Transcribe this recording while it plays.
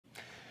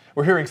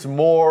We're hearing some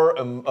more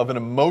of an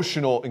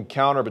emotional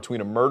encounter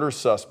between a murder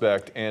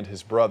suspect and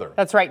his brother.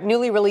 That's right.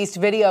 Newly released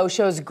video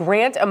shows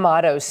Grant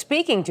Amato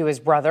speaking to his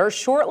brother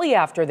shortly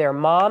after their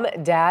mom,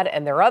 dad,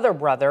 and their other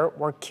brother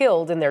were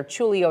killed in their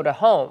Chuliota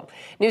home.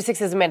 News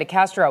 6's Amanda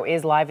Castro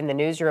is live in the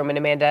newsroom. And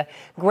Amanda,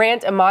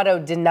 Grant Amato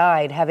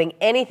denied having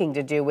anything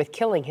to do with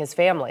killing his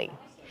family.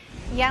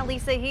 Yeah,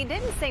 Lisa, he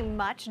didn't say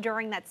much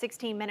during that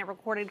 16-minute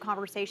recorded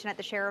conversation at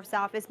the sheriff's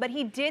office, but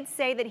he did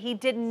say that he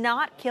did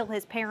not kill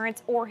his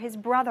parents or his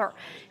brother.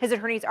 His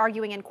attorney's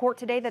arguing in court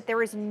today that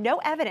there is no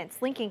evidence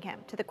linking him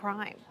to the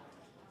crime.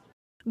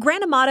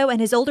 Grant Amato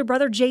and his older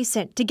brother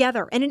Jason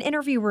together in an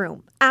interview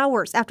room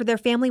hours after their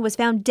family was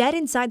found dead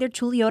inside their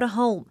Chuliota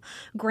home.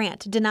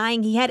 Grant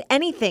denying he had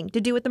anything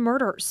to do with the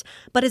murders,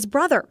 but his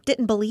brother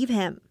didn't believe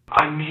him.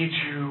 I need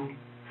you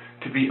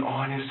to be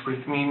honest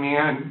with me,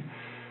 man.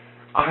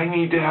 I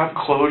need to have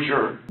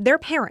closure. Their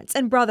parents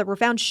and brother were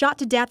found shot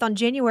to death on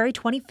January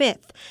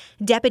 25th.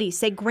 Deputies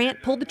say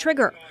Grant pulled the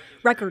trigger.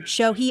 Records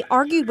show he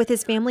argued with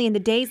his family in the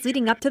days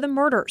leading up to the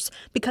murders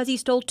because he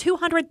stole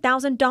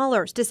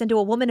 $200,000 to send to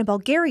a woman in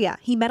Bulgaria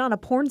he met on a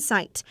porn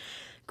site.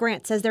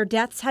 Grant says their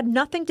deaths had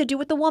nothing to do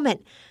with the woman,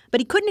 but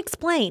he couldn't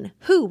explain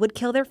who would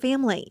kill their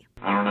family.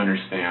 I don't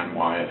understand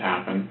why it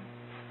happened.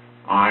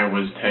 I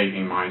was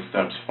taking my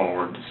steps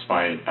forward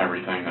despite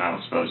everything that I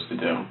was supposed to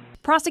do.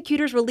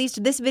 Prosecutors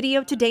released this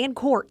video today in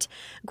court.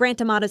 Grant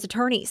Amato's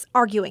attorneys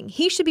arguing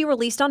he should be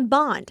released on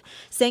bond,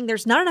 saying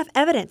there's not enough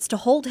evidence to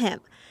hold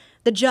him.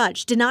 The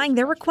judge denying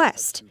their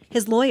request.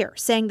 His lawyer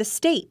saying the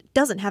state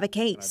doesn't have a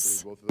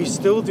case. We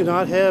still do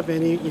not have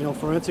any,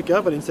 forensic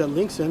evidence that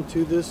links him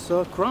to this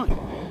crime.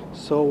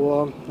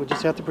 So we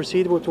just have to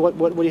proceed with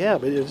what we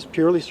have. It is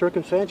purely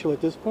circumstantial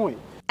at this point.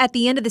 At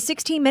the end of the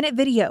 16-minute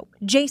video,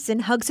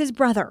 Jason hugs his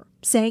brother,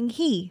 saying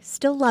he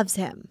still loves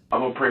him. I'm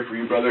going to pray for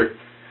you, brother,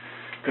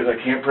 because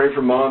I can't pray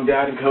for Mom,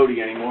 Dad, and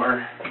Cody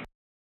anymore.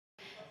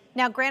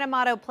 Now, Grant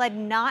Amato pled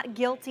not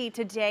guilty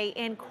today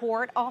in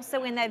court.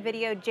 Also in that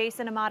video,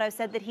 Jason Amato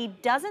said that he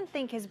doesn't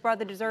think his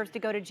brother deserves to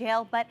go to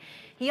jail, but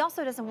he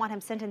also doesn't want him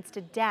sentenced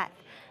to death.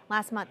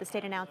 Last month, the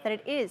state announced that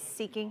it is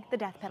seeking the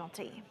death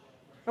penalty.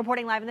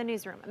 Reporting live in the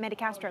newsroom, Amanda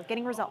Castro,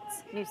 Getting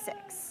Results, News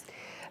 6.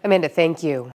 Amanda, thank you.